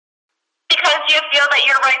do you feel that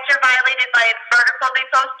your rights are violated by an article they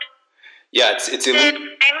posted? Yeah, it's illegal.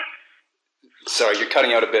 Sorry, you're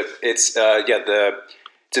cutting out a bit. It's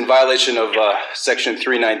it's in violation of Section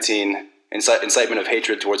 319, incitement of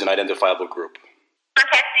hatred towards an identifiable group.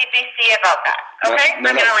 Contact CBC about that. Okay, I'm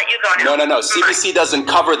gonna let you go now. No. CBC doesn't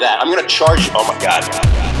cover that. I'm gonna charge you. Oh my God.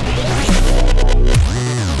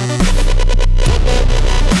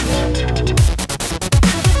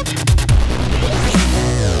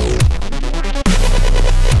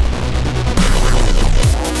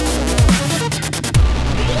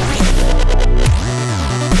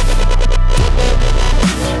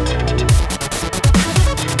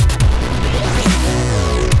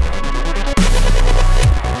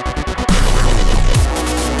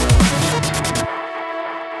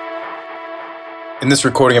 In this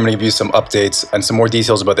recording, I'm going to give you some updates and some more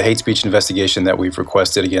details about the hate speech investigation that we've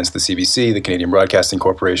requested against the CBC, the Canadian Broadcasting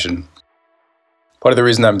Corporation. Part of the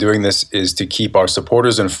reason I'm doing this is to keep our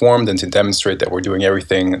supporters informed and to demonstrate that we're doing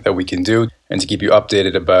everything that we can do and to keep you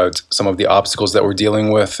updated about some of the obstacles that we're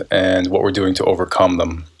dealing with and what we're doing to overcome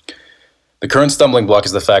them. The current stumbling block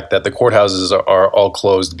is the fact that the courthouses are all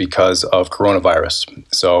closed because of coronavirus.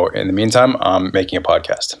 So in the meantime, I'm making a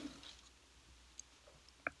podcast.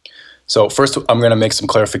 So first, I'm going to make some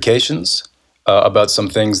clarifications about some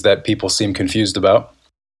things that people seem confused about.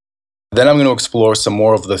 Then I'm going to explore some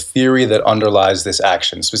more of the theory that underlies this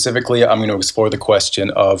action. Specifically, I'm going to explore the question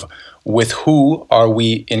of with who are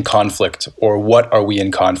we in conflict, or what are we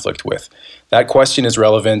in conflict with? That question is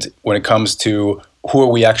relevant when it comes to who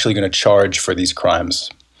are we actually going to charge for these crimes.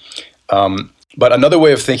 But another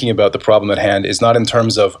way of thinking about the problem at hand is not in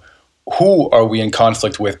terms of who are we in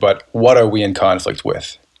conflict with, but what are we in conflict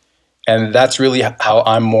with? And that's really how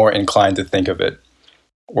I'm more inclined to think of it.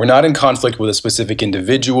 We're not in conflict with a specific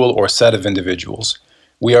individual or set of individuals.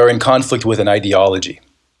 We are in conflict with an ideology.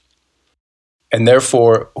 And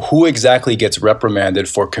therefore, who exactly gets reprimanded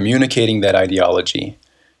for communicating that ideology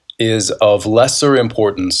is of lesser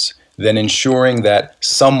importance than ensuring that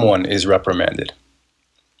someone is reprimanded.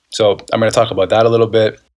 So I'm going to talk about that a little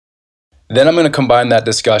bit. Then I'm going to combine that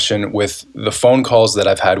discussion with the phone calls that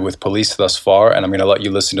I've had with police thus far, and I'm going to let you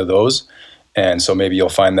listen to those. And so maybe you'll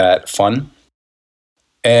find that fun.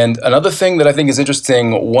 And another thing that I think is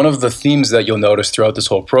interesting, one of the themes that you'll notice throughout this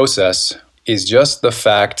whole process is just the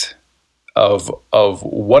fact of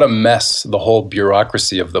what a mess the whole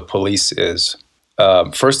bureaucracy of the police is.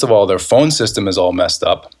 First of all, their phone system is all messed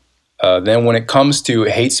up. Then when it comes to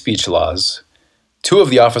hate speech laws, two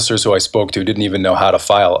of the officers who I spoke to didn't even know how to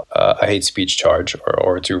file a hate speech charge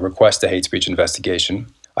or to request a hate speech investigation.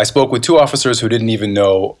 I spoke with two officers who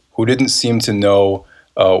didn't seem to know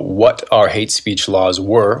what our hate speech laws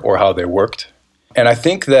were or how they worked. And I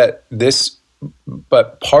think that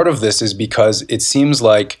but part of this is because it seems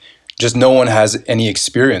like just no one has any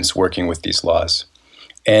experience working with these laws.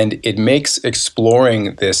 And it makes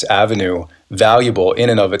exploring this avenue valuable in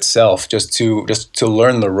and of itself, just to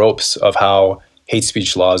learn the ropes of how hate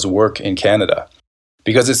speech laws work in Canada,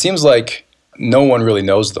 because it seems like no one really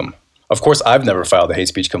knows them. Of course, I've never filed a hate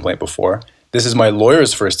speech complaint before. This is my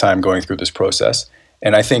lawyer's first time going through this process,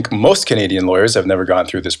 and I think most Canadian lawyers have never gone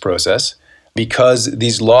through this process because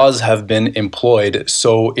these laws have been employed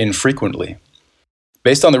so infrequently.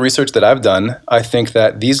 Based on the research that I've done, I think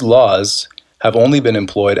that these laws have only been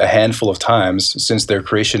employed a handful of times since their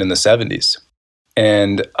creation in the 70s.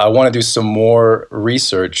 And I want to do some more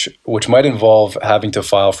research, which might involve having to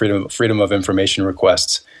file freedom of information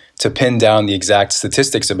requests to pin down the exact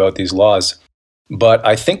statistics about these laws. But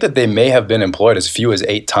I think that they may have been employed as few as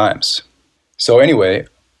 8 times. So anyway,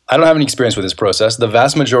 I don't have any experience with this process. The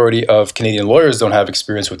vast majority of Canadian lawyers don't have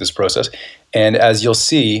experience with this process. And as you'll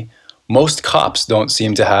see, most cops don't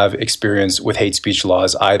seem to have experience with hate speech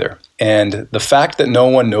laws either. And the fact that no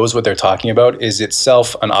one knows what they're talking about is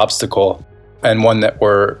itself an obstacle, and one that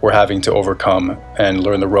we're having to overcome and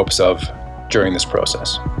learn the ropes of during this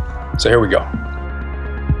process. So here we go.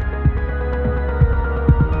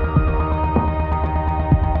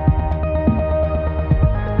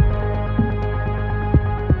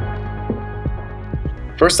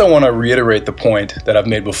 First, I want to reiterate the point that I've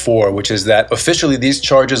made before, which is that officially these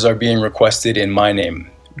charges are being requested in my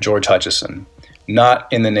name, George Hutchison, not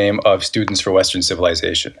in the name of Students for Western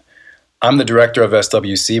Civilization. I'm the director of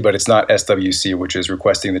SWC, but it's not SWC which is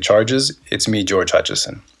requesting the charges. It's me, George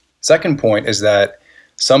Hutchison. Second point is that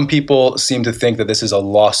some people seem to think that this is a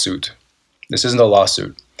lawsuit. This isn't a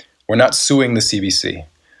lawsuit. We're not suing the CBC.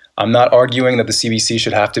 I'm not arguing that the CBC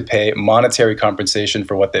should have to pay monetary compensation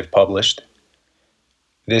for what they've published.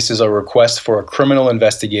 This is a request for a criminal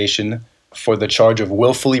investigation for the charge of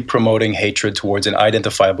willfully promoting hatred towards an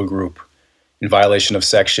identifiable group. in violation of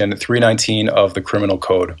Section 319 of the Criminal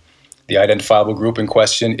Code. The identifiable group in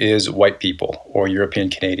question is white people or European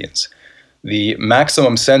Canadians. The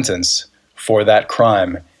maximum sentence for that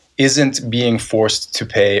crime isn't being forced to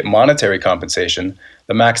pay monetary compensation.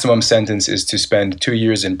 The maximum sentence is to spend 2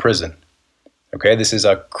 years in prison. Okay, this is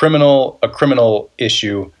a criminal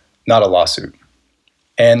issue, not a lawsuit.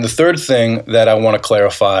 And the third thing that I want to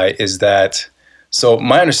clarify is that, so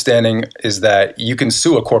my understanding is that you can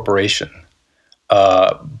sue a corporation,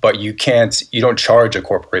 but you don't charge a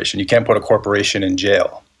corporation. You can't put a corporation in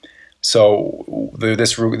jail. So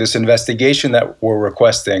this investigation that we're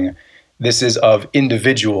requesting, this is of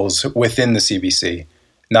individuals within the CBC,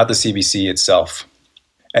 not the CBC itself.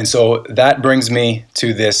 And so that brings me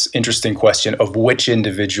to this interesting question of which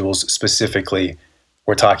individuals specifically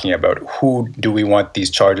we're talking about. Who do we want these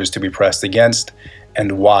charges to be pressed against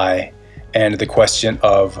and why? And the question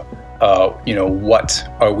of, what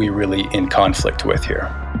are we really in conflict with here?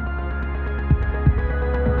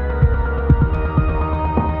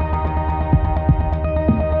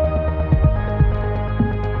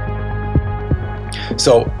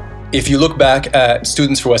 So if you look back at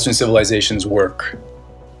Students for Western Civilization's work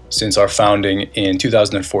since our founding in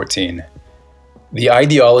 2014, the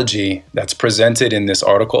ideology that's presented in this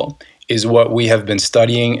article is what we have been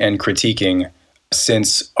studying and critiquing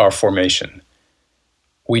since our formation.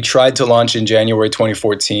 We tried to launch in January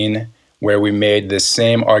 2014, where we made the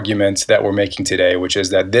same argument that we're making today, which is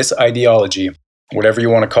that this ideology, whatever you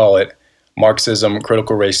want to call it, Marxism,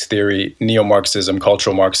 critical race theory, neo-Marxism,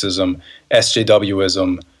 cultural Marxism,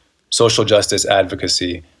 SJWism, social justice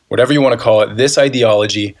advocacy, whatever you want to call it, this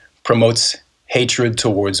ideology promotes hatred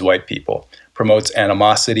towards white people, promotes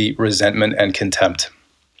animosity, resentment, and contempt.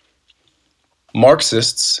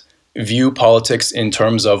 Marxists view politics in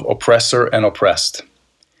terms of oppressor and oppressed.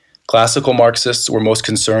 Classical Marxists were most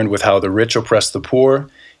concerned with how the rich oppress the poor.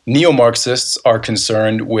 Neo-Marxists are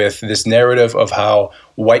concerned with this narrative of how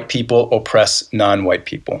white people oppress non-white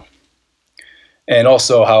people, and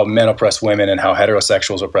also how men oppress women and how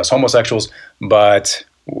heterosexuals oppress homosexuals. But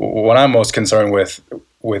what I'm most concerned with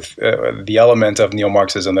the element of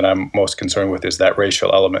neo-Marxism that I'm most concerned with is that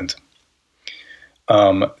racial element.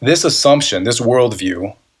 This assumption, this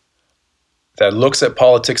worldview that looks at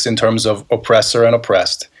politics in terms of oppressor and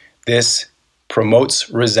oppressed, this promotes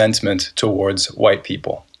resentment towards white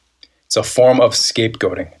people. It's a form of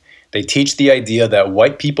scapegoating. They teach the idea that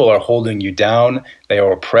white people are holding you down, they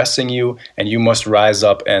are oppressing you, and you must rise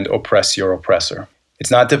up and oppress your oppressor.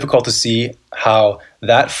 It's not difficult to see how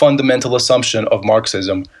that fundamental assumption of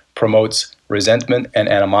Marxism promotes resentment and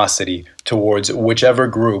animosity towards whichever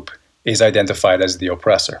group is identified as the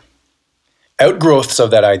oppressor. Outgrowths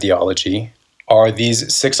of that ideology are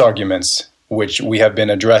these 6 arguments which we have been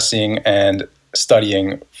addressing and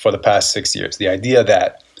studying for the past 6 years. The idea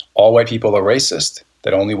that all white people are racist,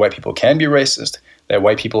 that only white people can be racist, that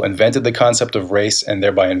white people invented the concept of race and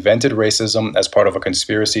thereby invented racism as part of a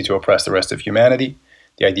conspiracy to oppress the rest of humanity,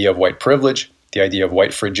 the idea of white privilege, the idea of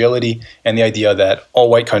white fragility, and the idea that all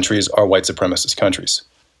white countries are white supremacist countries.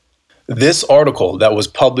 This article that was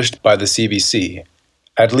published by the CBC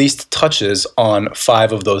at least touches on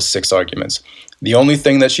 5 of those 6 arguments. The only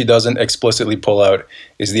thing that she doesn't explicitly pull out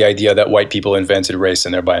is the idea that white people invented race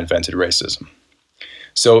and thereby invented racism.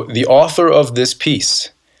 So the author of this piece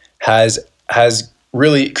has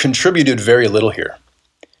really contributed very little here.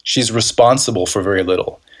 She's responsible for very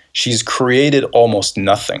little. She's created almost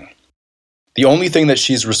nothing. The only thing that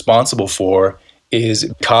she's responsible for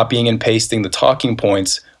is copying and pasting the talking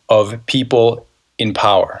points of people in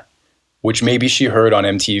power, which maybe she heard on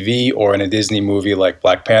MTV or in a Disney movie like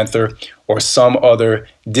Black Panther or some other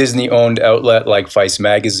Disney-owned outlet like Vice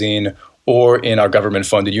magazine or in our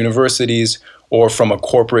government-funded universities or from a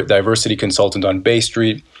corporate diversity consultant on Bay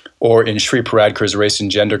Street or in Shri Paradkar's race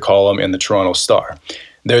and gender column in the Toronto Star.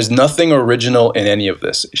 There's nothing original in any of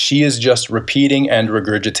this. She is just repeating and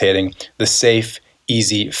regurgitating the safe,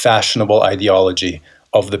 easy, fashionable ideology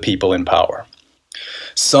of the people in power.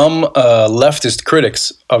 Some leftist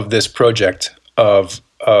critics of this project, of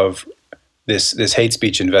this hate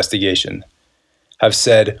speech investigation, have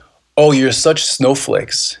said, "Oh, you're such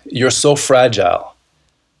snowflakes. You're so fragile.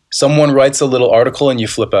 Someone writes a little article and you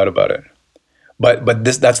flip out about it." But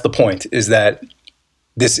that's the point, is that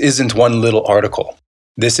this isn't one little article.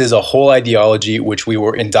 This is a whole ideology which we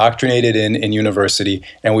were indoctrinated in university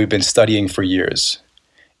and we've been studying for years.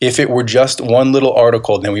 If it were just one little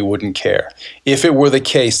article, then we wouldn't care. If it were the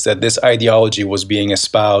case that this ideology was being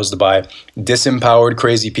espoused by disempowered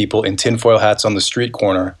crazy people in tinfoil hats on the street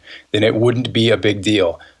corner, then it wouldn't be a big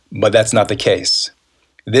deal. But that's not the case.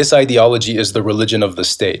 This ideology is the religion of the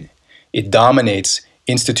state. It dominates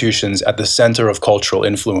institutions at the center of cultural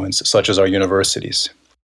influence, such as our universities.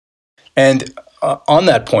 And on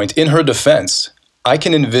that point, in her defense, I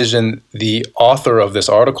can envision the author of this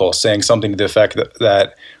article saying something to the effect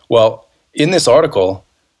that, well, in this article,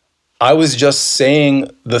 I was just saying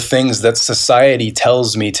the things that society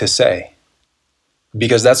tells me to say,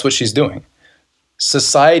 because that's what she's doing.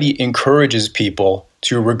 Society encourages people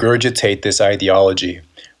to regurgitate this ideology,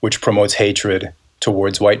 which promotes hatred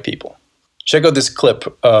towards white people. Check out this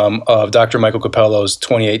clip of Dr. Michael Capello's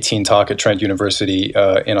 2018 talk at Trent University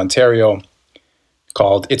in Ontario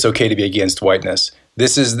called "It's Okay to Be Against Whiteness."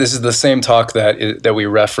 This is the same talk that we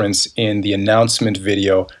reference in the announcement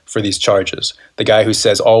video for these charges. The guy who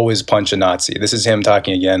says "always punch a Nazi." This is him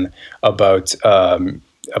talking again about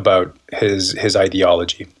his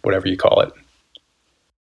ideology, whatever you call it.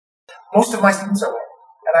 Most of my students are white,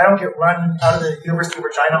 and I don't get run out of the University of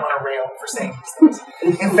Regina on a rail for saying these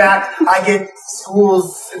things. In fact, I get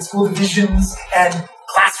schools and school divisions and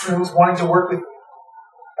classrooms wanting to work with me.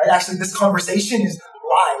 Right? Actually, this conversation is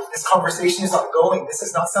live. This conversation is ongoing. This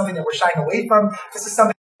is not something that we're shying away from. This is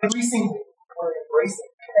something increasingly we're embracing.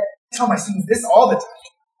 I tell my students this all the time.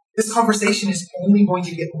 This conversation is only going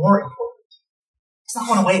to get more important. It's not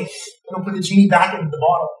going away. We don't put the genie back into the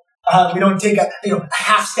bottle. We don't take a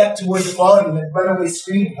half step towards equality and then run away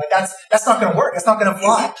screaming. Like that's not going to work. That's not going to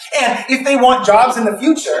fly. And if they want jobs in the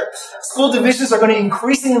future, school divisions are going to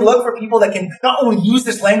increasingly look for people that can not only use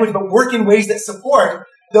this language but work in ways that support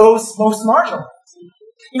those most marginalized.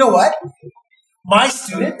 You know what? My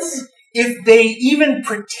students, if they even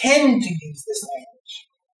pretend to use this language,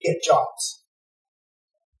 get jobs.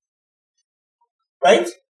 Right?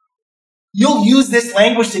 You'll use this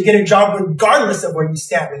language to get a job regardless of where you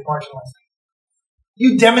stand with marginalized.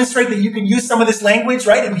 You demonstrate that you can use some of this language,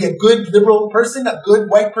 right, and be a good liberal person, a good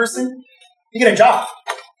white person, you get a job.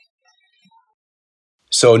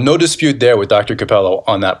 So no dispute there with Dr. Capello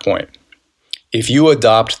on that point. If you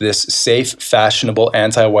adopt this safe, fashionable,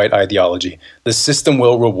 anti-white ideology, the system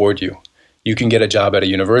will reward you. You can get a job at a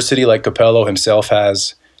university like Capello himself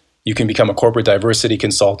has. You can become a corporate diversity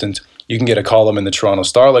consultant. You can get a column in the Toronto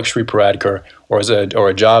Star like Shri Paradkar, or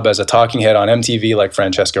a job as a talking head on MTV like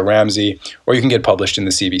Francesca Ramsey, or you can get published in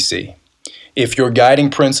the CBC. If your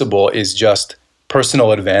guiding principle is just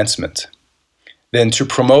personal advancement, then to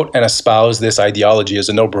promote and espouse this ideology is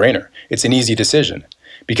a no-brainer. It's an easy decision,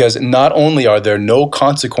 because not only are there no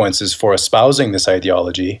consequences for espousing this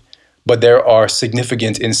ideology, but there are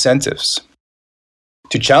significant incentives.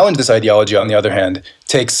 To challenge this ideology, on the other hand,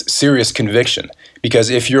 takes serious conviction, because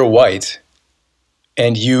if you're white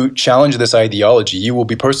and you challenge this ideology, you will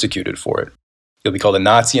be persecuted for it. You'll be called a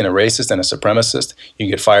Nazi and a racist and a supremacist. You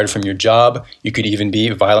can get fired from your job. You could even be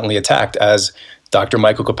violently attacked, as Dr.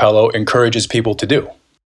 Michael Capello encourages people to do.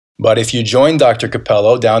 But if you join Dr.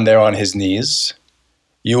 Capello down there on his knees,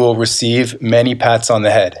 you will receive many pats on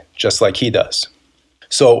the head, just like he does.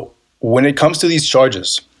 So when it comes to these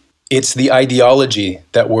charges, it's the ideology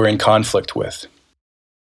that we're in conflict with.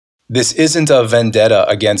 This isn't a vendetta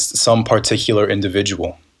against some particular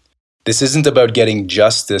individual. This isn't about getting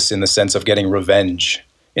justice in the sense of getting revenge,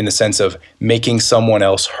 in the sense of making someone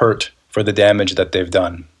else hurt for the damage that they've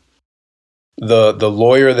done. The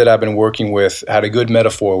lawyer that I've been working with had a good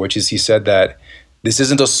metaphor, which is he said that this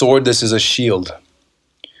isn't a sword, this is a shield.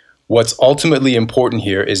 What's ultimately important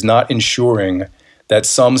here is not ensuring that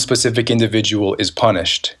some specific individual is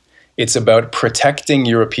punished. It's about protecting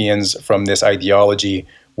Europeans from this ideology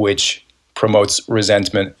which promotes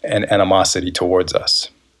resentment and animosity towards us.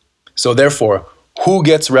 So therefore, who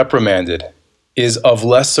gets reprimanded is of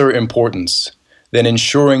lesser importance than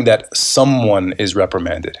ensuring that someone is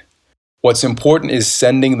reprimanded. What's important is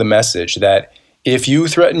sending the message that if you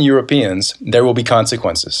threaten Europeans, there will be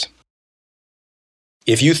consequences.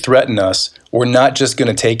 If you threaten us, we're not just going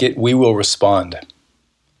to take it, we will respond.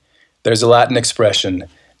 There's a Latin expression,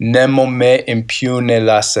 nemo me impune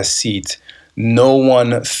lacessit. No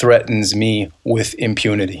one threatens me with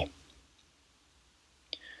impunity.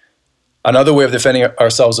 Another way of defending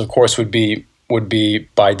ourselves, of course, would be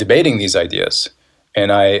by debating these ideas.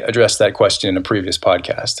 And I addressed that question in a previous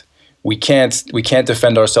podcast. We can't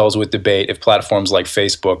defend ourselves with debate if platforms like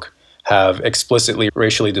Facebook have explicitly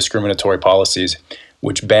racially discriminatory policies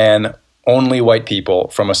which ban only white people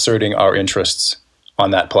from asserting our interests on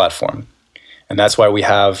that platform. And that's why we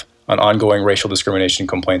have an ongoing racial discrimination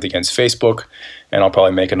complaint against Facebook, and I'll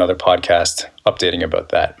probably make another podcast updating about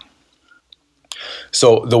that.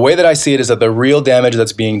 So the way that I see it is that the real damage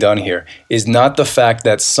that's being done here is not the fact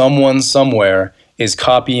that someone somewhere is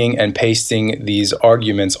copying and pasting these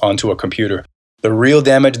arguments onto a computer, The real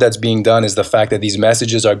damage that's being done is the fact that these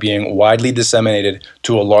messages are being widely disseminated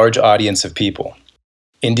to a large audience of people.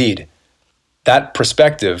 Indeed, that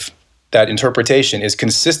perspective, that interpretation is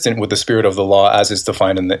consistent with the spirit of the law as it's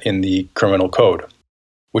defined in the criminal code,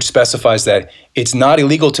 which specifies that it's not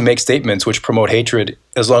illegal to make statements which promote hatred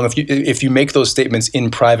as long as if you make those statements in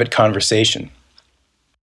private conversation.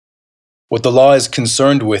 What the law is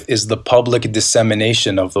concerned with is the public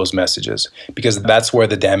dissemination of those messages, because that's where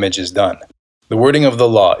the damage is done. The wording of the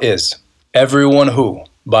law is, everyone who,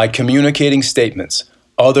 by communicating statements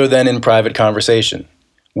other than in private conversation,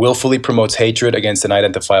 willfully promotes hatred against an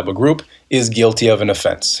identifiable group is guilty of an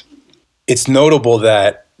offense. It's notable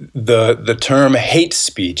that the term hate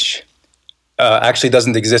speech actually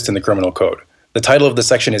doesn't exist in the criminal code. The title of the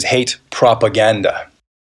section is hate propaganda.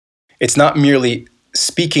 It's not merely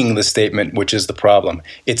speaking the statement which is the problem.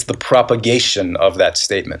 It's the propagation of that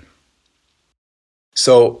statement.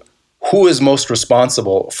 So, who is most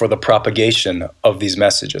responsible for the propagation of these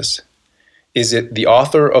messages? Is it the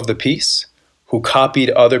author of the piece who copied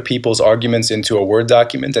other people's arguments into a Word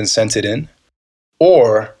document and sent it in?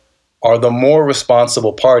 Or are the more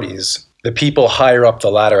responsible parties the people higher up the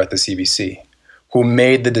ladder at the CBC who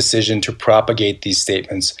made the decision to propagate these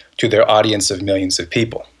statements to their audience of millions of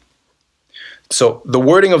people? So the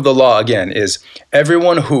wording of the law, again, is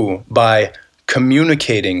everyone who, by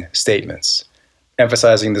communicating statements,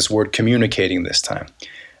 emphasizing this word communicating this time,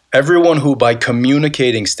 everyone who, by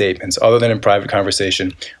communicating statements other than in private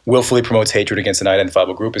conversation, willfully promotes hatred against an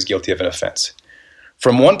identifiable group is guilty of an offense.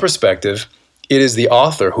 From one perspective, it is the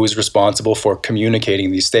author who is responsible for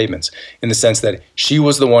communicating these statements, in the sense that she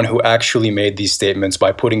was the one who actually made these statements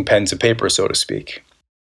by putting pen to paper, so to speak.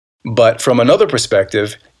 But from another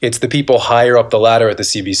perspective, it's the people higher up the ladder at the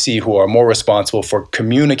CBC who are more responsible for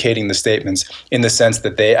communicating the statements in the sense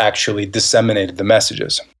that they actually disseminated the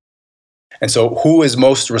messages. And so who is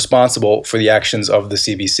most responsible for the actions of the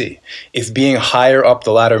CBC? If being higher up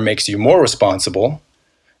the ladder makes you more responsible,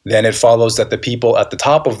 then it follows that the people at the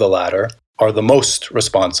top of the ladder are the most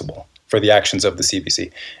responsible for the actions of the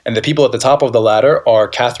CBC. And the people at the top of the ladder are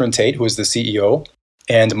Catherine Tate, who is the CEO,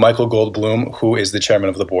 and Michael Goldblum, who is the chairman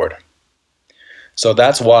of the board. So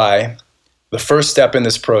that's why the first step in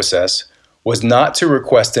this process was not to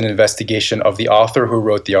request an investigation of the author who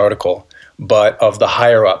wrote the article, but of the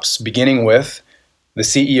higher-ups, beginning with the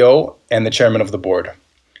CEO and the chairman of the board,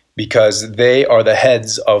 because they are the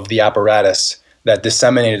heads of the apparatus that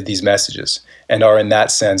disseminated these messages and are in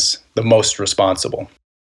that sense the most responsible.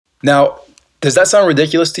 Now, does that sound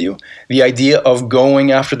ridiculous to you? The idea of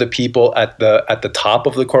going after the people at the top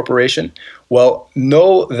of the corporation? Well,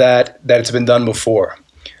 know that it's been done before.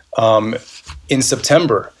 In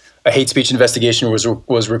September, a hate speech investigation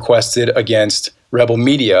was requested against Rebel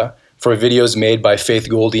Media for videos made by Faith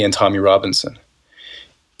Goldy and Tommy Robinson.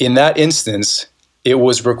 In that instance, it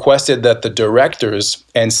was requested that the directors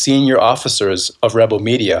and senior officers of Rebel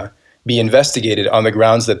Media be investigated on the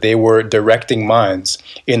grounds that they were directing minds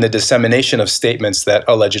in the dissemination of statements that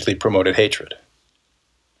allegedly promoted hatred.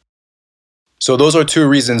 So those are two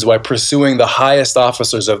reasons why pursuing the highest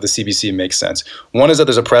officers of the CBC makes sense. One is that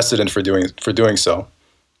there's a precedent for doing so.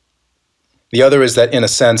 The other is that, in a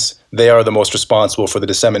sense, they are the most responsible for the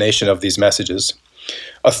dissemination of these messages.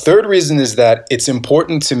 A third reason is that it's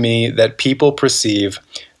important to me that people perceive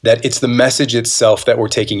that it's the message itself that we're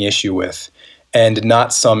taking issue with, and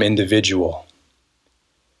not some individual.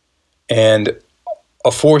 And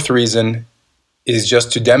a fourth reason is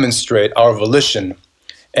just to demonstrate our volition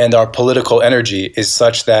and our political energy is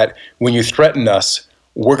such that when you threaten us,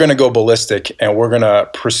 we're going to go ballistic and we're going to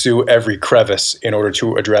pursue every crevice in order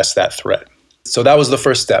to address that threat. So that was the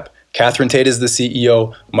first step. Catherine Tate is the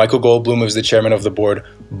CEO, Michael Goldblum is the chairman of the board.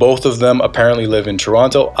 Both of them apparently live in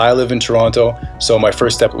Toronto. I live in Toronto, so my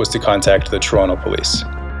first step was to contact the Toronto police.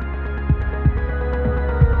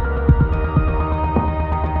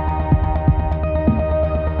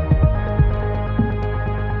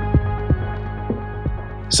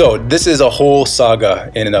 So this is a whole saga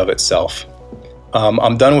in and of itself.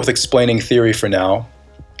 I'm done with explaining theory for now.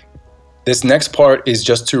 This next part is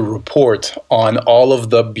just to report on all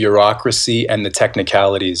of the bureaucracy and the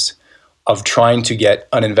technicalities of trying to get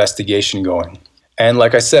an investigation going. And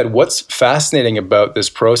like I said, what's fascinating about this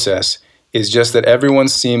process is just that everyone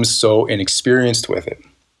seems so inexperienced with it.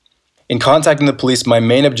 In contacting the police, my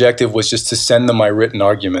main objective was just to send them my written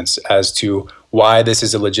arguments as to why this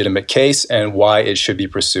is a legitimate case and why it should be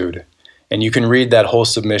pursued. And you can read that whole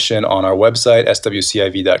submission on our website,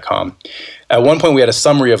 swciv.com. At one point, we had a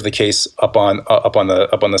summary of the case up on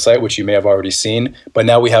the site, which you may have already seen, but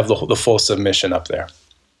now we have the full submission up there.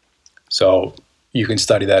 So you can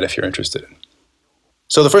study that if you're interested.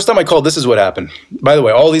 So the first time I called, this is what happened. By the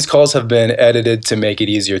way, all these calls have been edited to make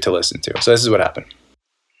it easier to listen to. So this is what happened.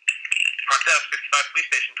 Front desk, 55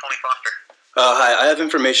 Police Station, Tony Foster. Hi, I have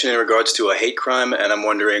information in regards to a hate crime, and I'm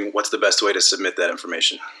wondering what's the best way to submit that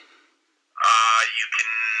information. You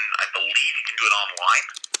can, I believe you can do it online.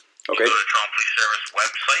 Okay. You go to the Toronto Police Service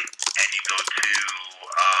website, and you go to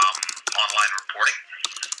online reporting,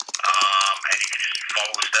 and you can just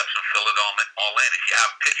follow the steps and fill it all in. If you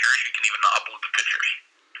have pictures, you can even upload the pictures.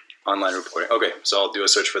 Online reporting. Okay, so I'll do a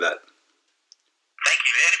search for that. Thank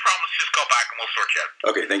you. Any problems, just call back and we'll sort you out.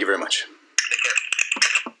 Okay, thank you very much. Take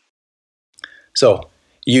care. So,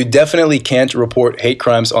 you definitely can't report hate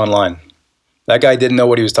crimes online. That guy didn't know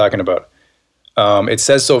what he was talking about. It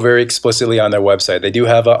says so very explicitly on their website. They do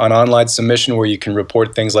have an online submission where you can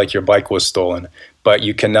report things like your bike was stolen, but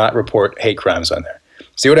you cannot report hate crimes on there.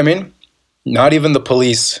 See what I mean? Not even the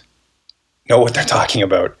police know what they're talking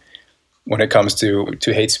about when it comes to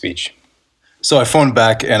hate speech. So I phoned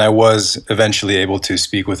back, and I was eventually able to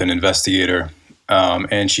speak with an investigator,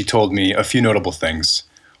 and she told me a few notable things.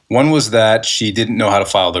 One was that she didn't know how to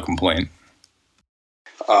file the complaint.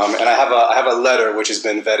 And I have a letter which has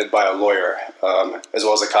been vetted by a lawyer, as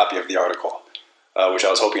well as a copy of the article, which I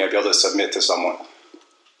was hoping I'd be able to submit to someone.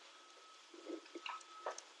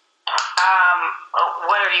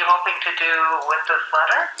 What are you hoping to do with this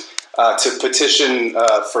letter? To petition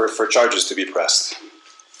for charges to be pressed.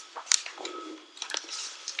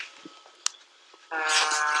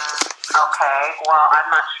 Okay, well, I'm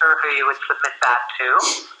not sure who you would submit that to.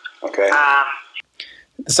 Okay.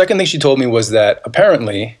 The second thing she told me was that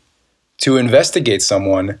apparently, to investigate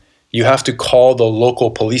someone, you have to call the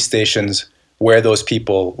local police stations where those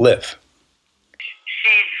people live.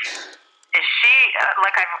 Is she,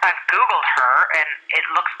 like I've Googled her, and it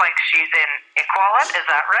looks like she's in Iqaluit, is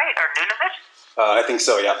that right? Or Nunavut? I think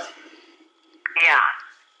so, yeah. Yeah.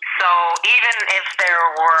 So even if there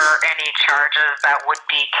were any charges that would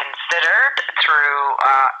be considered through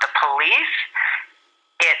the police,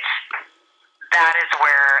 that is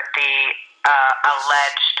where the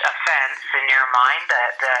alleged offense in your mind,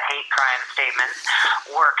 the hate crime statements,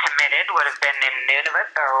 were committed, would have been in Nunavut,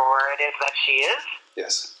 or where it is that she is.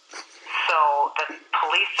 Yes. So the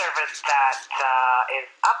police service that is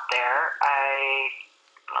up there,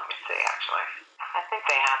 let me see actually. I think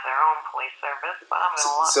they have their own police service, but I'm going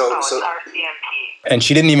to look. It's RCMP. And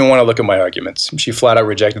she didn't even want to look at my arguments. She flat out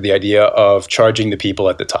rejected the idea of charging the people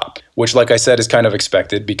at the top, which, like I said, is kind of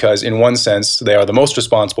expected because in one sense, they are the most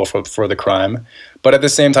responsible for the crime. But at the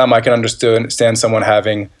same time, I can understand someone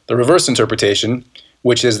having the reverse interpretation,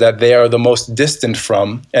 which is that they are the most distant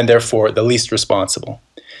from and therefore the least responsible.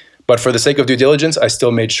 But for the sake of due diligence, I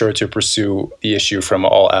still made sure to pursue the issue from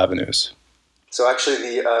all avenues. So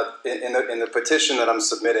actually, in the petition that I'm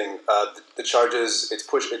submitting, the charges it's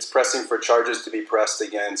pressing for charges to be pressed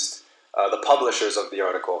against the publishers of the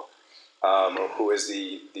article, who is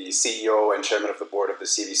the CEO and chairman of the board of the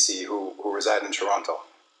CBC, who reside in Toronto.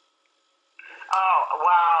 Oh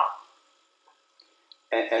well,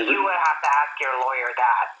 and you would have to ask your lawyer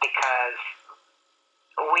that because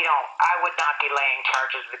I would not be laying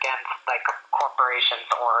charges against like corporations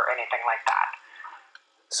or anything like that.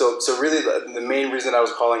 So really, the main reason I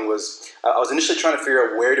was calling was I was initially trying to figure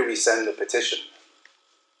out where do we send the petition.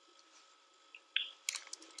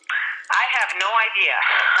 I have no idea.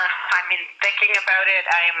 I mean, thinking about it,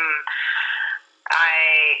 I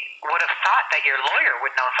would have thought that your lawyer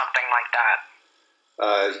would know something like that.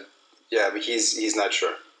 Yeah, but he's not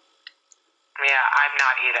sure. Yeah, I'm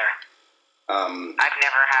not either. I've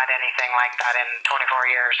never had anything like that in 24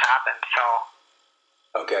 years happen. So.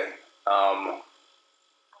 Okay.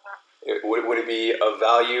 Would it be of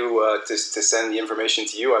value to send the information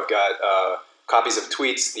to you? I've got copies of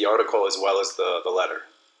tweets, the article, as well as the letter.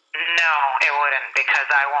 No, it wouldn't, because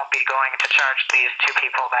I won't be going to charge these two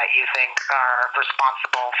people that you think are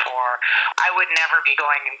responsible for. I would never be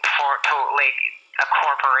going to like a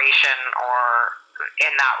corporation or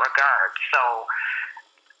in that regard. So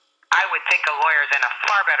I would think a lawyer's in a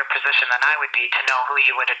far better position than I would be to know who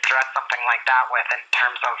you would address something like that with in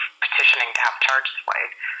terms of petitioning to have charges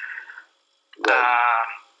laid. Right.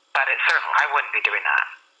 But it certainly, I wouldn't be doing that.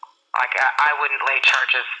 Like, I wouldn't lay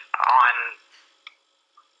charges on.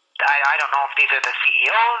 I don't know if these are the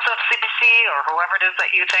CEOs of CBC or whoever it is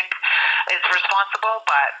that you think is responsible,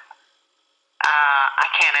 but I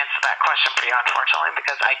can't answer that question for you, unfortunately,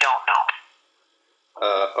 because I don't know.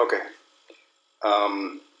 Okay.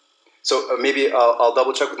 So maybe I'll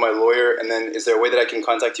double check with my lawyer, and then is there a way that I can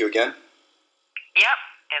contact you again? Yep,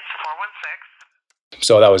 it's 416.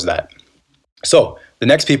 So that was that. So the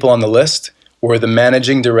next people on the list were the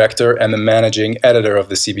managing director and the managing editor of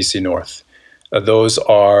the CBC North. Those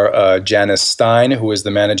are Janice Stein, who is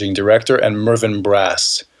the managing director, and Mervyn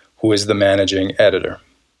Brass, who is the managing editor.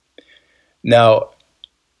 Now,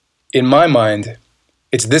 in my mind,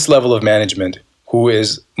 it's this level of management who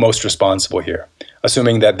is most responsible here,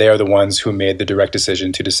 assuming that they are the ones who made the direct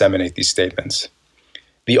decision to disseminate these statements.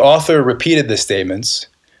 The author repeated the statements,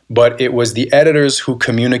 but it was the editors who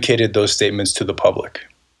communicated those statements to the public.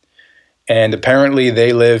 And apparently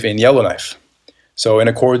they live in Yellowknife. So in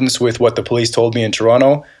accordance with what the police told me in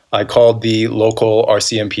Toronto, I called the local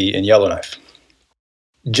RCMP in Yellowknife.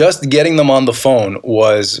 Just getting them on the phone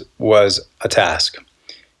was a task.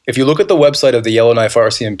 If you look at the website of the Yellowknife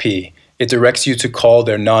RCMP, it directs you to call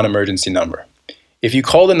their non-emergency number. If you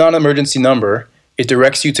call the non-emergency number, it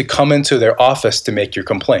directs you to come into their office to make your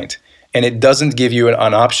complaint, and it doesn't give you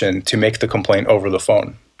an option to make the complaint over the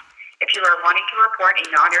phone. If you are wanting to report a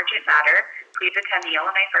non-urgent matter, please attend the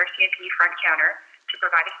Yellowknife RCMP front counter to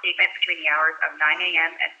provide a statement between the hours of 9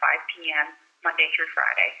 a.m. and 5 p.m. Monday through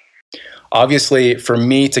Friday. Obviously, for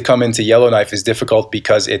me to come into Yellowknife is difficult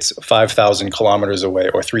because it's 5,000 kilometers away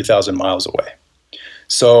or 3,000 miles away.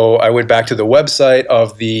 So I went back to the website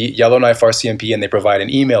of the Yellowknife RCMP and they provide an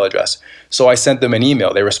email address. So I sent them an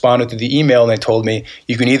email. They responded to the email and they told me,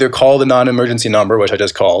 you can either call the non-emergency number, which I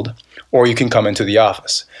just called, or you can come into the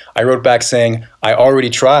office. I wrote back saying, I already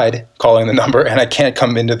tried calling the number and I can't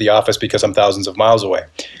come into the office because I'm thousands of miles away.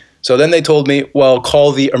 So then they told me, well,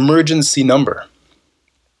 call the emergency number.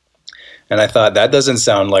 And I thought, that doesn't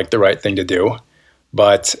sound like the right thing to do,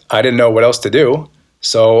 but I didn't know what else to do.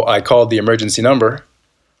 So I called the emergency number,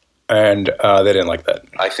 and they didn't like that.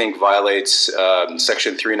 I think violates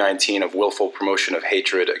Section 319 of willful promotion of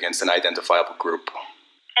hatred against an identifiable group.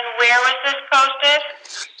 And where was this posted?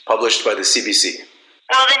 Published by the CBC.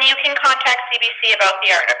 Well, then you can contact CBC about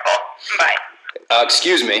the article. Bye.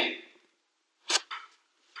 Excuse me.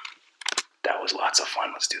 That was lots of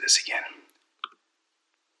fun. Let's do this again.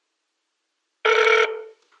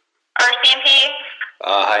 RCMP?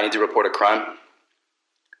 Hi, I need to report a crime.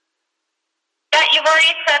 Yeah, you've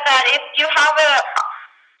already said that. If you have a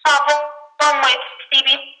problem with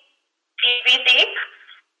CBC?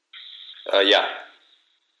 Yeah.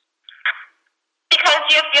 Because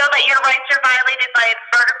you feel that your rights are violated by an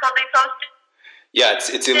article they posted? Yeah,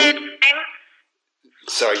 it's illegal.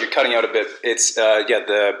 Sorry, you're cutting out a bit. It's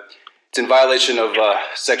it's in violation of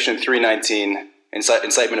Section 319,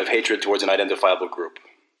 incitement of hatred towards an identifiable group.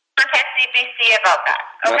 Contact CBC about that,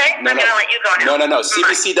 okay? I'm going to let you go now. No.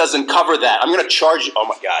 CBC doesn't cover that. I'm going to charge you. Oh,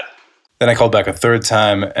 my God. Then I called back a third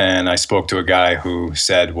time, and I spoke to a guy who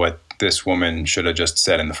said what this woman should have just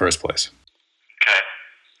said in the first place. Okay.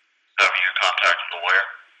 Have you contacted the lawyer?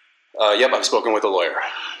 Yep, I've spoken with a lawyer.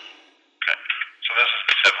 Okay. So this is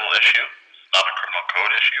a civil issue, not a criminal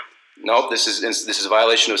code issue? No, this is a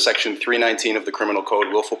violation of Section 319 of the Criminal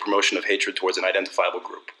Code, willful promotion of hatred towards an identifiable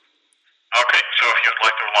group. Okay, so if you'd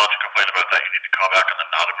like to launch a complaint about that, you need to call back on the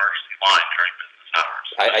non-emergency line during business hours.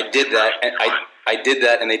 I did that, and I did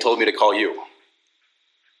that, and they told me to call you.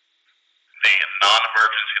 The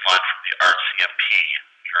non-emergency line from the RCMP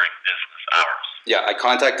during business hours. Yeah, I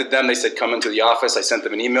contacted them. They said come into the office. I sent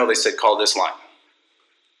them an email. They said call this line.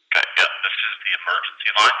 Okay, yeah, this is the emergency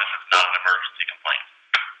line. This is not an emergency complaint.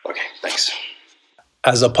 Okay, thanks.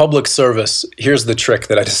 As a public service, here's the trick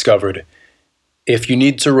that I discovered. If you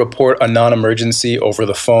need to report a non-emergency over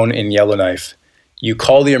the phone in Yellowknife, you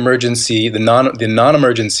call the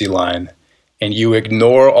non-emergency line, and you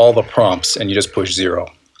ignore all the prompts, and you just push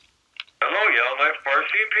 0. Hello, Yellowknife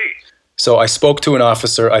RCMP. So I spoke to an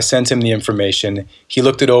officer. I sent him the information. He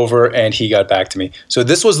looked it over, and he got back to me. So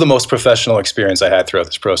this was the most professional experience I had throughout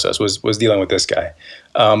this process, was dealing with this guy.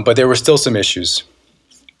 But there were still some issues.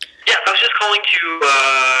 Yeah, I was just calling to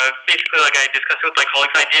basically, like I discussed with my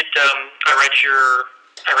colleagues. I read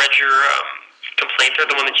your complaint, or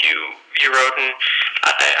the one that you wrote, and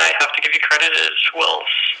I have to give you credit. It's well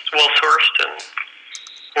sourced and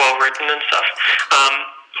well written and stuff.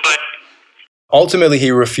 But ultimately,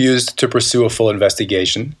 he refused to pursue a full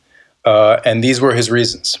investigation, and these were his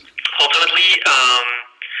reasons. Ultimately,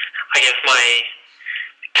 I guess my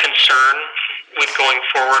concern with going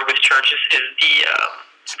forward with charges is the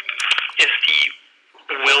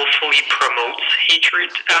willfully promotes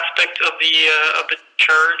hatred aspect of the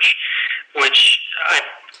charge, which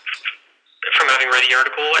from having read the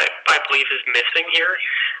article, I believe is missing here.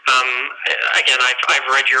 Again, I've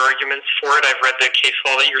read your arguments for it. I've read the case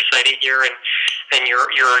law that you're citing here, and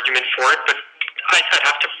your argument for it. But I'd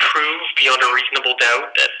have to prove beyond a reasonable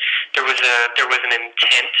doubt that there was an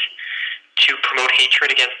intent to promote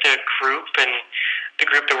hatred against a group, and the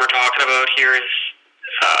group that we're talking about here is,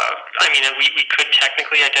 we could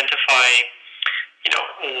technically identify,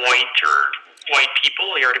 white people.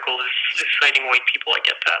 The article is citing white people. I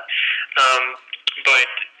get that, but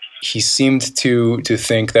he seemed to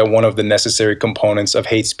think that one of the necessary components of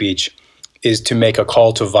hate speech is to make a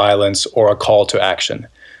call to violence or a call to action.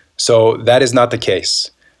 So that is not the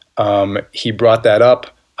case. He brought that up.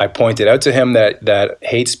 I pointed out to him that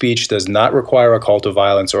hate speech does not require a call to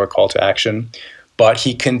violence or a call to action, but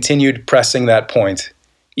he continued pressing that point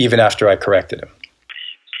even after I corrected him.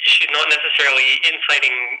 She's not necessarily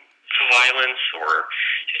inciting violence, or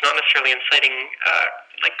she's not necessarily inciting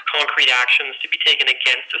concrete actions to be taken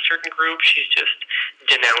against a certain group. She's just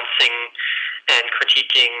denouncing and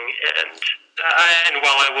critiquing, and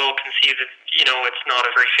while I will concede that it's not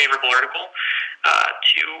a very favorable article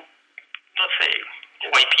to, let's say,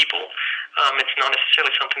 white people, it's not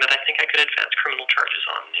necessarily something that I think I could advance criminal charges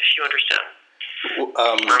on, if you understand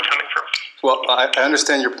where I'm coming from. Well, I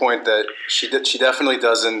understand your point that she definitely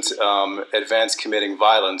doesn't advance committing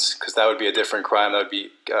violence, because that would be a different crime. That would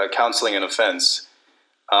be counseling an offense.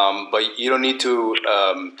 But you don't need to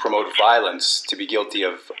promote violence to be guilty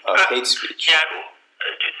of hate speech. I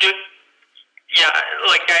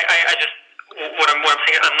just what I'm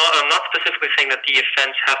saying. I'm not specifically saying that the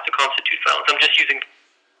offense has to constitute violence. I'm just using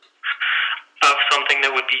of something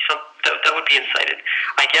that would be that would be incited.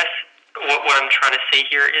 I guess what I'm trying to say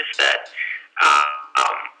here is that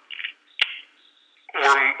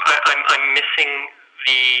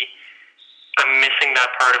I'm missing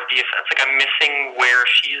that part of the offense. Like, I'm missing where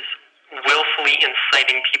she's willfully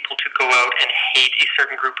inciting people to go out and hate a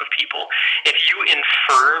certain group of people. If you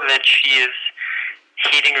infer that she is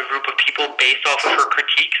hating a group of people based off of her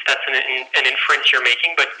critiques, that's an inference you're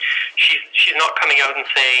making. But she's not coming out and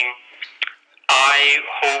saying, I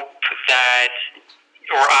hope that,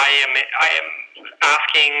 or I am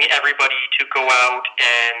asking everybody to go out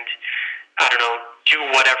and, I don't know, do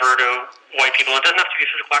whatever to white people. It doesn't have to be a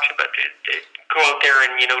physical action, but to go out there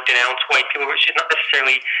and, denounce white people. She's not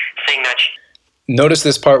necessarily saying that. Notice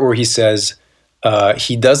this part where he says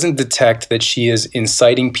he doesn't detect that she is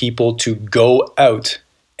inciting people to go out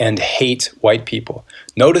and hate white people.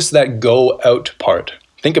 Notice that go out part.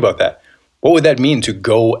 Think about that. What would that mean, to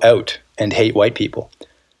go out and hate white people?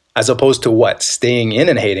 As opposed to what? Staying in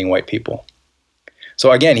and hating white people.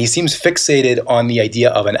 So again, he seems fixated on the idea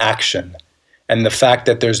of an action and the fact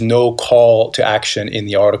that there's no call to action in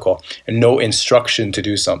the article and no instruction to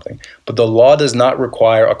do something. But the law does not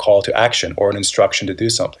require a call to action or an instruction to do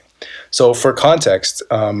something. So for context,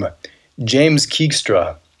 James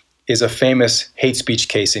Keegstra is a famous hate speech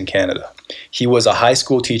case in Canada. He was a high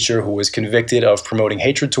school teacher who was convicted of promoting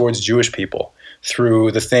hatred towards Jewish people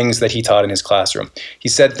through the things that he taught in his classroom. He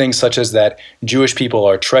said things such as that Jewish people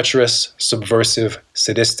are treacherous, subversive,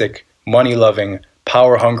 sadistic, money-loving,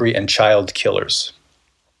 power-hungry, and child killers.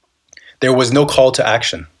 There was no call to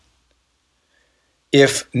action.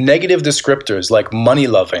 If negative descriptors like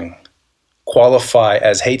money-loving qualify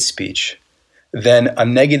as hate speech, then a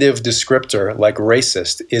negative descriptor like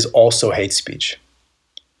racist is also hate speech.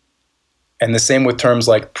 And the same with terms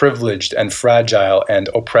like privileged and fragile and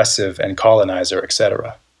oppressive and colonizer,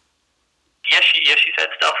 etc. Yes, she said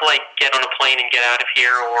stuff like get on a plane and get out of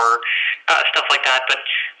here, or stuff like that, but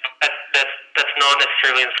that's not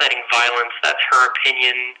necessarily inciting violence. That's her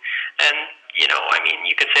opinion. And,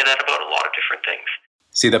 you could say that about a lot of different things.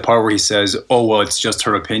 See that part where he says, oh, well, it's just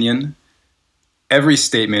her opinion? Every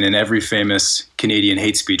statement in every famous Canadian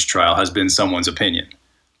hate speech trial has been someone's opinion.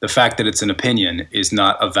 The fact that it's an opinion is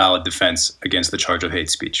not a valid defense against the charge of hate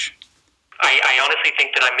speech. I honestly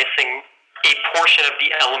think that I'm missing a portion of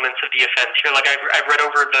the elements of the offense here. Like, I've read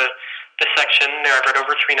over the section there. I've read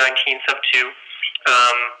over 319 sub 2.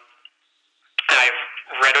 I've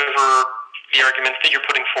read over the arguments that you're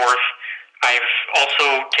putting forth. I've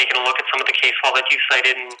also taken a look at some of the case law that you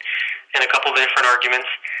cited and a couple of different arguments.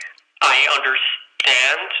 I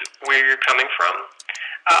understand where you're coming from,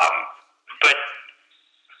 but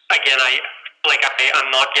again, I'm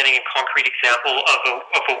not getting a concrete example of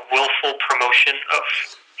a willful promotion of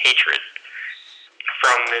hatred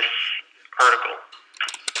from this article.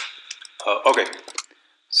 Okay,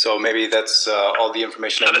 so maybe that's all the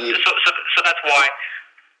information I need. So that's why,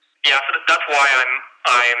 So that's why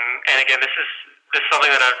I'm, and again, this is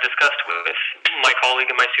something that I've discussed with my colleague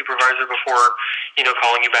and my supervisor before,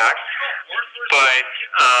 calling you back. But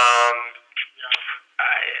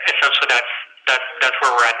essentially, that's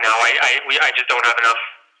where we're at now. I just don't have enough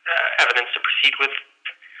evidence to proceed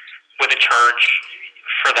with a charge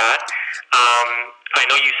for that. I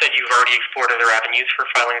know you said you've already explored other avenues for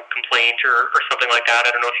filing a complaint or something like that.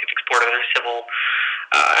 I don't know if you've explored other civil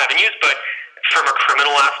avenues. But from a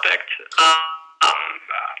criminal aspect, I'm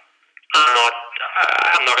not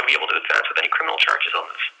going to be able to advance with any criminal charges on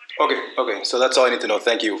this. Okay. So that's all I need to know.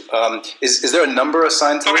 Thank you. Is there a number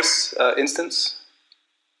assigned to this instance?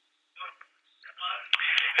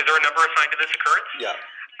 Is there a number assigned to this occurrence? Yeah.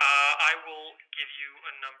 I will give you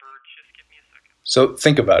a number. Just give me a second. So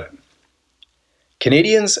think about it.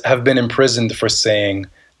 Canadians have been imprisoned for saying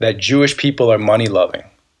that Jewish people are money-loving.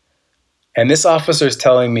 And this officer is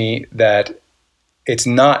telling me that it's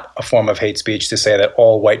not a form of hate speech to say that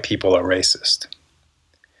all white people are racist.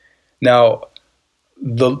 Now,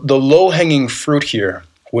 the low-hanging fruit here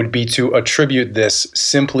would be to attribute this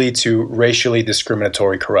simply to racially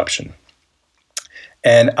discriminatory corruption.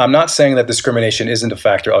 And I'm not saying that discrimination isn't a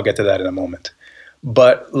factor. I'll get to that in a moment.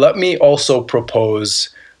 But let me also propose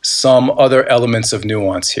some other elements of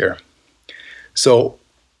nuance here. So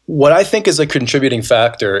what I think is a contributing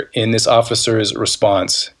factor in this officer's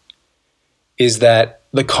response is that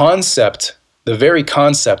the very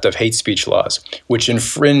concept of hate speech laws, which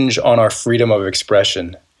infringe on our freedom of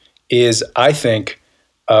expression, is, I think,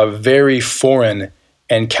 a very foreign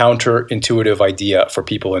and counterintuitive idea for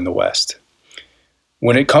people in the West.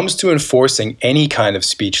 When it comes to enforcing any kind of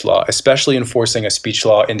speech law, especially enforcing a speech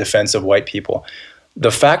law in defense of white people, the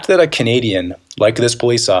fact that a Canadian, like this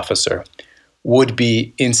police officer, would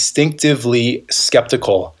be instinctively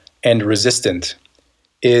skeptical and resistant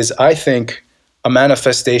is, I think, a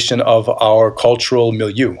manifestation of our cultural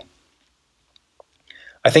milieu.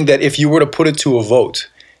 I think that if you were to put it to a vote,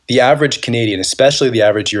 the average Canadian, especially the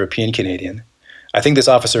average European Canadian, I think this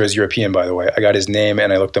officer is European, by the way. I got his name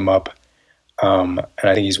and I looked him up. And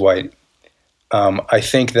I think he's white. I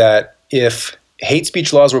think that if hate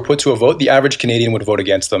speech laws were put to a vote, the average Canadian would vote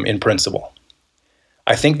against them in principle.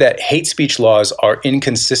 I think that hate speech laws are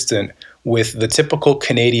inconsistent with the typical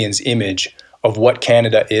Canadian's image of what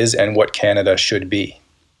Canada is and what Canada should be.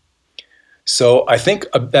 So I think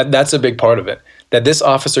that's a big part of it, that this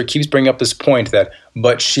officer keeps bringing up this point that,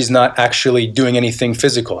 but she's not actually doing anything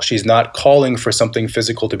physical. She's not calling for something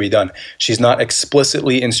physical to be done. She's not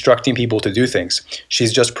explicitly instructing people to do things.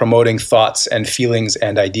 She's just promoting thoughts and feelings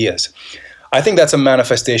and ideas. I think that's a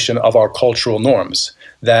manifestation of our cultural norms,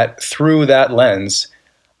 that through that lens,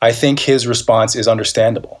 I think his response is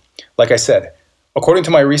understandable. Like I said, according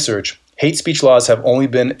to my research, hate speech laws have only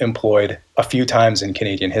been employed a few times in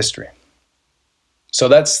Canadian history. So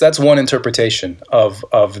that's one interpretation of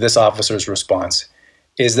this officer's response,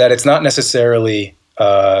 is that it's not necessarily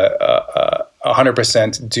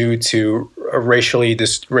 100% due to racially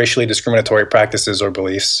discriminatory practices or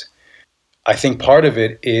beliefs. I think part of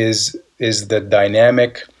it is the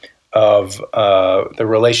dynamic of the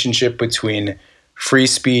relationship between free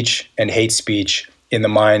speech and hate speech in the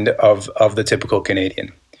mind of the typical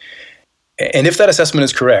Canadian. And if that assessment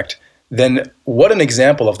is correct, then what an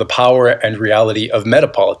example of the power and reality of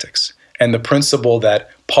metapolitics and the principle that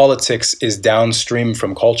politics is downstream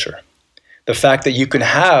from culture. The fact that you can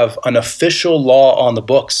have an official law on the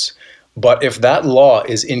books, but if that law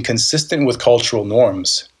is inconsistent with cultural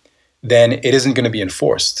norms, then it isn't going to be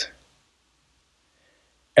enforced.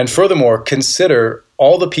 And furthermore, consider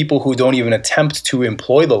all the people who don't even attempt to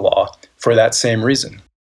employ the law for that same reason.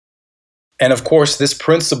 And of course, this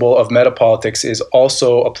principle of metapolitics is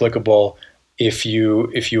also applicable if you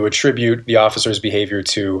attribute the officer's behavior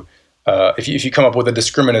to, if you come up with a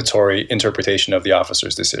discriminatory interpretation of the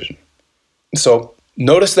officer's decision. So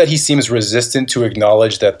notice that he seems resistant to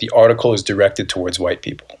acknowledge that the article is directed towards white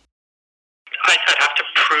people. I'd have to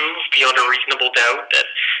prove beyond a reasonable doubt that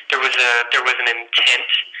there was an intent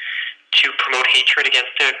to promote hatred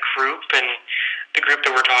against a group, and the group that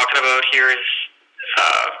we're talking about here is.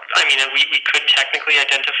 We could technically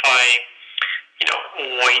identify,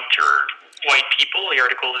 white people. The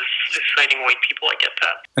article is citing white people. I get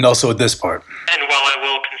that. And also with this part. And while I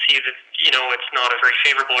will concede that, it's not a very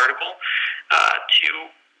favorable article to,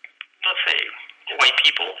 let's say, white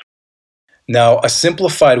people. Now, a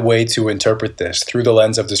simplified way to interpret this through the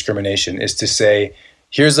lens of discrimination is to say,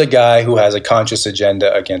 here's a guy who has a conscious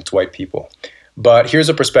agenda against white people. But here's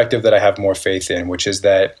a perspective that I have more faith in, which is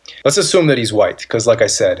that let's assume that he's white, because like I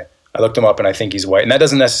said, I looked him up and I think he's white. And that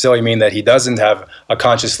doesn't necessarily mean that he doesn't have a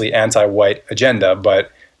consciously anti-white agenda, but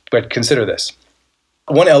consider this.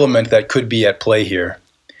 One element that could be at play here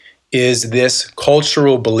is this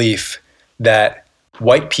cultural belief that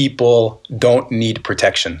white people don't need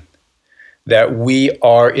protection, that we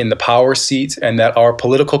are in the power seat and that our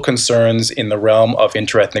political concerns in the realm of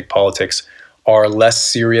interethnic politics are less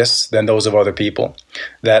serious than those of other people,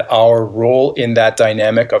 that our role in that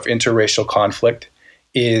dynamic of interracial conflict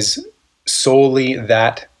is solely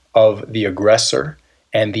that of the aggressor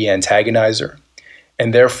and the antagonizer.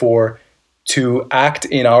 And therefore, to act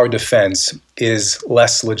in our defense is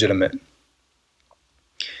less legitimate.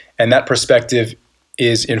 And that perspective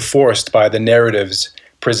is enforced by the narratives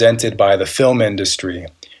presented by the film industry,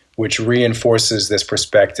 which reinforces this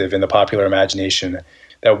perspective in the popular imagination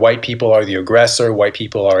that white people are the aggressor, white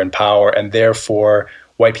people are in power, and therefore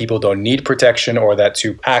white people don't need protection, or that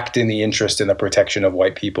to act in the interest in the protection of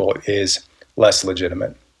white people is less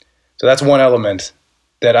legitimate. So that's one element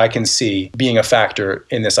that I can see being a factor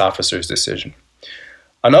in this officer's decision.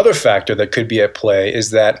 Another factor that could be at play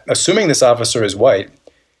is that, assuming this officer is white,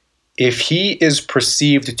 if he is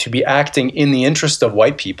perceived to be acting in the interest of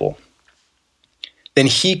white people, then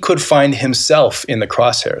he could find himself in the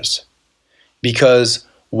crosshairs, because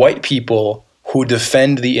white people who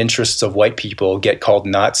defend the interests of white people get called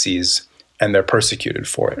Nazis and they're persecuted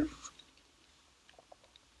for it.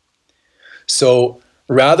 So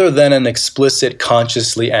rather than an explicit,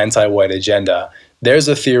 consciously anti-white agenda, there's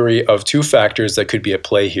a theory of two factors that could be at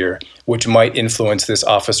play here, which might influence this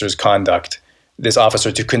officer's conduct, this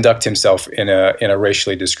officer to conduct himself in a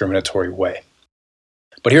racially discriminatory way.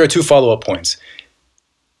 But here are two follow-up points.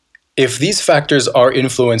 If these factors are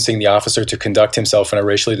influencing the officer to conduct himself in a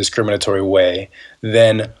racially discriminatory way,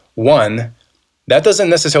 then one, that doesn't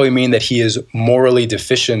necessarily mean that he is morally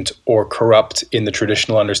deficient or corrupt in the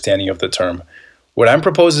traditional understanding of the term. What I'm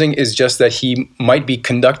proposing is just that he might be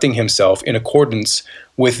conducting himself in accordance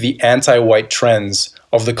with the anti-white trends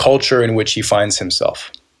of the culture in which he finds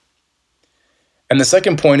himself. And the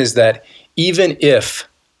second point is that even if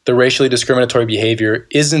the racially discriminatory behavior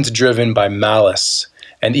isn't driven by malice,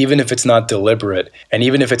 and even if it's not deliberate, and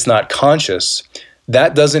even if it's not conscious,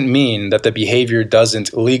 that doesn't mean that the behavior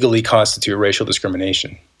doesn't legally constitute racial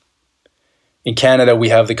discrimination. In Canada, we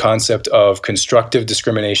have the concept of constructive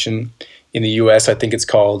discrimination. In the US, I think it's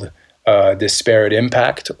called disparate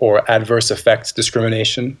impact or adverse effect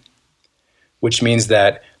discrimination, which means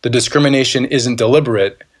that the discrimination isn't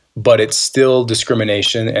deliberate, but it's still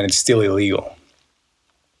discrimination and it's still illegal.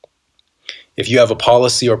 If you have a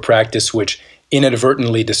policy or practice which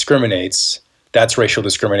inadvertently discriminates, that's racial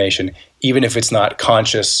discrimination, even if it's not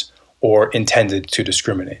conscious or intended to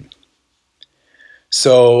discriminate.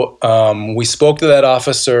 So we spoke to that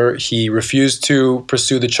officer. He refused to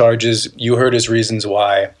pursue the charges. You heard his reasons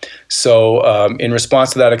why. So in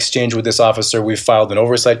response to that exchange with this officer, we filed an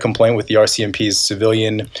oversight complaint with the RCMP's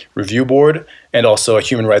Civilian Review Board and also a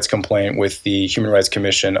human rights complaint with the Human Rights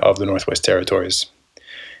Commission of the Northwest Territories.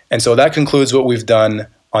 And so that concludes what we've done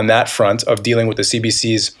on that front of dealing with the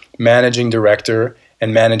CBC's managing director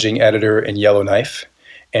and managing editor in Yellowknife.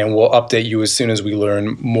 And we'll update you as soon as we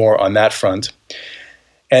learn more on that front.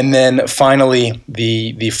 And then finally,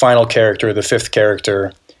 the final character, the fifth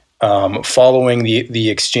character, following the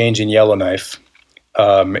exchange in Yellowknife,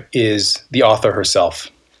 is the author herself.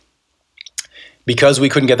 Because we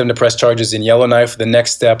couldn't get them to press charges in Yellowknife, the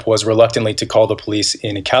next step was reluctantly to call the police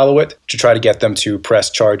in Iqaluit to try to get them to press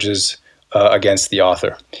charges against the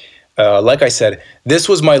author. Like I said, this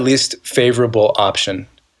was my least favorable option.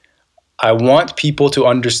 I want people to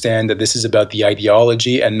understand that this is about the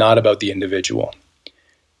ideology and not about the individual.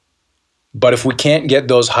 But if we can't get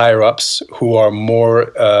those higher-ups who are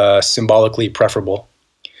more symbolically preferable,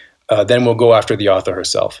 then we'll go after the author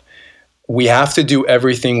herself. We have to do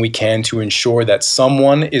everything we can to ensure that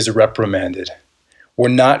someone is reprimanded. We're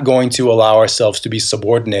not going to allow ourselves to be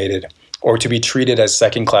subordinated or to be treated as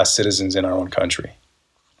second-class citizens in our own country.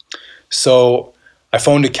 So I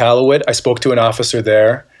phoned Iqaluit. I spoke to an officer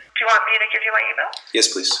there. Do you want me to give you my email? Yes,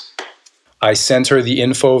 please. I sent her the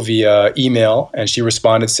info via email, and she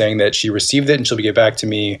responded saying that she received it and she'll get back to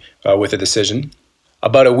me with a decision.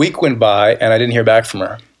 About a week went by, and I didn't hear back from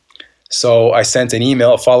her. So I sent an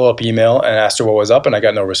email, a follow-up email, and asked her what was up, and I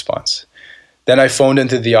got no response. Then I phoned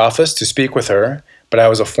into the office to speak with her, but I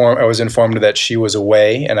was informed that she was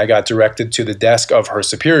away, and I got directed to the desk of her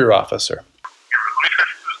superior officer.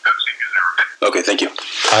 Okay, thank you.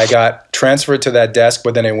 I got transferred to that desk,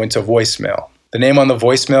 but then it went to voicemail. The name on the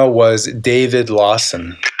voicemail was David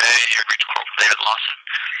Lawson.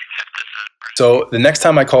 So the next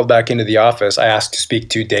time I called back into the office, I asked to speak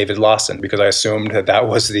to David Lawson because I assumed that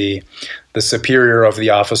was the superior of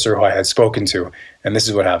the officer who I had spoken to, and this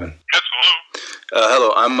is what happened.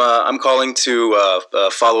 Hello, I'm calling to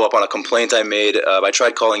follow up on a complaint I made. I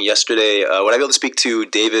tried calling yesterday. Would I be able to speak to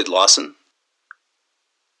David Lawson?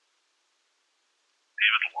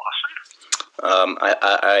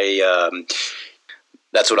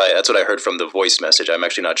 That's what I heard from the voice message. I'm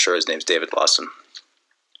actually not sure his name's David Lawson.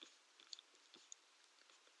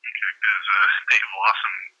 Dave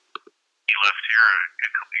Lawson, he left here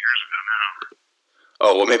a couple years ago now.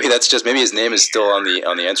 Oh, well, maybe his name is still on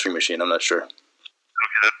the answering machine. I'm not sure. Okay,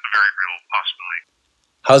 that's a very real possibility.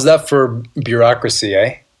 How's that for bureaucracy,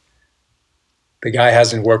 eh? The guy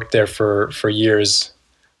hasn't worked there for years,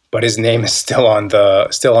 but his name is still on the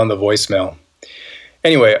voicemail.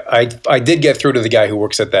 Anyway, I did get through to the guy who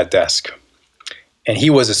works at that desk, and he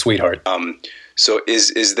was a sweetheart. So is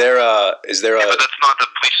there a? Yeah, but that's not the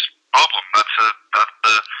police problem. That's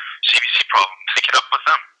the CBC problem. Take it up with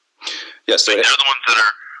them. Yes, they're the ones that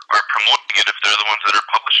are promoting it if they're the ones that are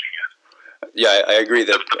publishing it. Yeah, I agree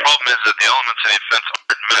that the problem is that the elements of the offense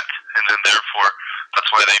aren't met, and then therefore that's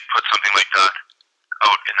why they put something like that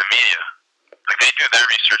out in the media. Like they do their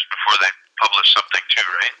research before they publish something too,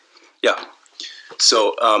 right? Yeah.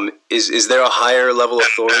 So is there a higher level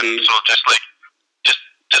authority? And so just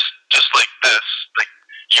like this, like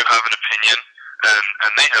you have an opinion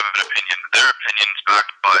and they have an opinion. Their opinion is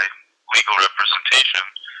backed by legal representation.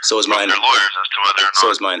 So is mine. Their lawyers as to whether or not so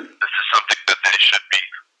is mine. This is something that they should be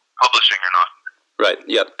publishing or not. Right.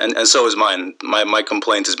 Yep. And so is mine. My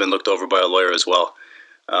complaint has been looked over by a lawyer as well.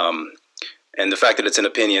 And the fact that it's an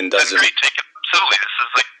opinion doesn't. That's great. Take it civilly.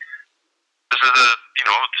 This is a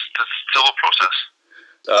it's civil process.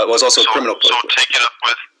 Well, it's also a criminal process. So take it up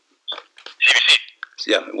with CBC.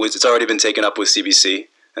 Yeah, it's already been taken up with CBC,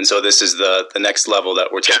 and so this is the next level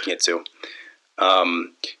that we're taking it to.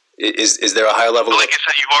 Is there a higher level? Well, like I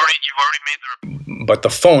said, you've already made the. But the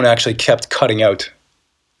phone actually kept cutting out.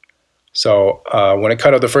 So when it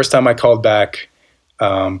cut out the first time, I called back.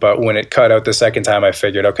 But when it cut out the second time, I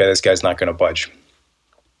figured, okay, this guy's not going to budge.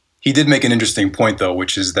 He did make an interesting point, though,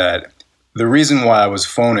 which is that the reason why I was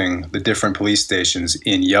phoning the different police stations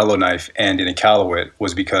in Yellowknife and in Iqaluit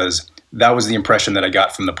was because that was the impression that I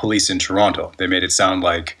got from the police in Toronto. They made it sound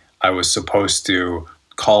like I was supposed to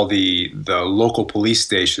call the local police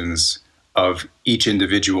stations of each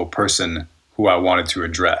individual person who I wanted to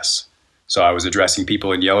address. So I was addressing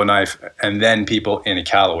people in Yellowknife and then people in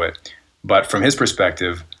Iqaluit. But from his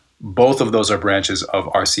perspective, both of those are branches of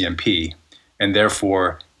RCMP, and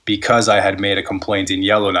therefore, because I had made a complaint in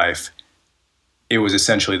Yellowknife, it was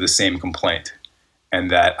essentially the same complaint,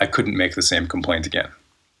 and that I couldn't make the same complaint again.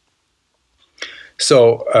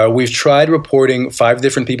 So we've tried reporting 5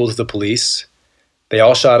 different people to the police. They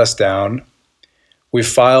all shot us down. We've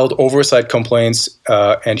filed oversight complaints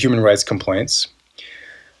and human rights complaints.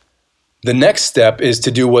 The next step is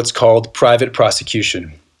to do what's called private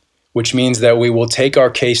prosecution, which means that we will take our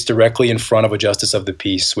case directly in front of a justice of the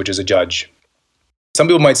peace, which is a judge. Some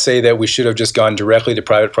people might say that we should have just gone directly to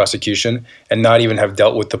private prosecution and not even have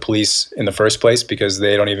dealt with the police in the first place because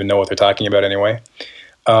they don't even know what they're talking about anyway.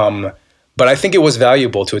 But I think it was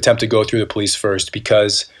valuable to attempt to go through the police first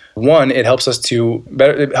because, one, it helps us to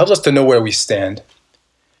know where we stand,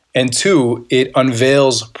 and 2, it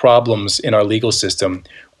unveils problems in our legal system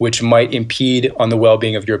which might impede on the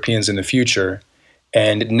well-being of Europeans in the future.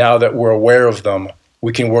 And now that we're aware of them,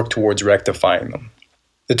 we can work towards rectifying them.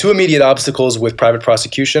 The 2 immediate obstacles with private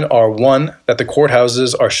prosecution are 1, that the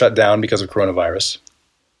courthouses are shut down because of coronavirus.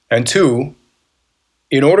 And 2,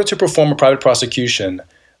 in order to perform a private prosecution,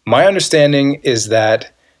 my understanding is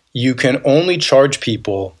that you can only charge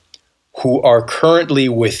people who are currently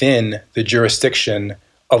within the jurisdiction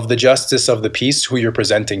of the justice of the peace who you're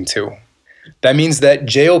presenting to. That means that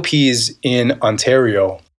JOPs in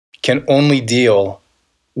Ontario can only deal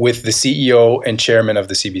with the CEO and chairman of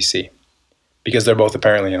the CBC because they're both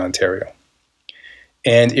apparently in Ontario.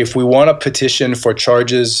 And if we want to petition for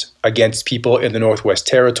charges against people in the Northwest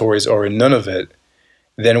Territories or in Nunavut,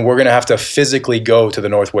 then we're going to have to physically go to the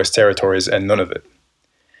Northwest Territories and Nunavut.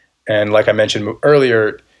 And like I mentioned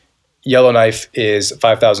earlier, Yellowknife is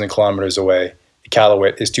 5,000 kilometers away.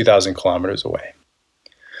 Iqaluit is 2,000 kilometers away.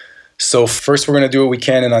 So first we're going to do what we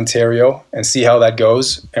can in Ontario and see how that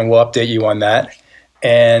goes, and we'll update you on that.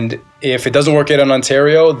 And if it doesn't work out in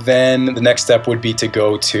Ontario, then the next step would be to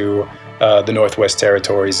go to the Northwest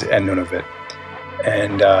Territories and Nunavut.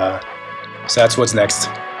 And so that's what's next.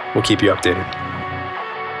 We'll keep you updated.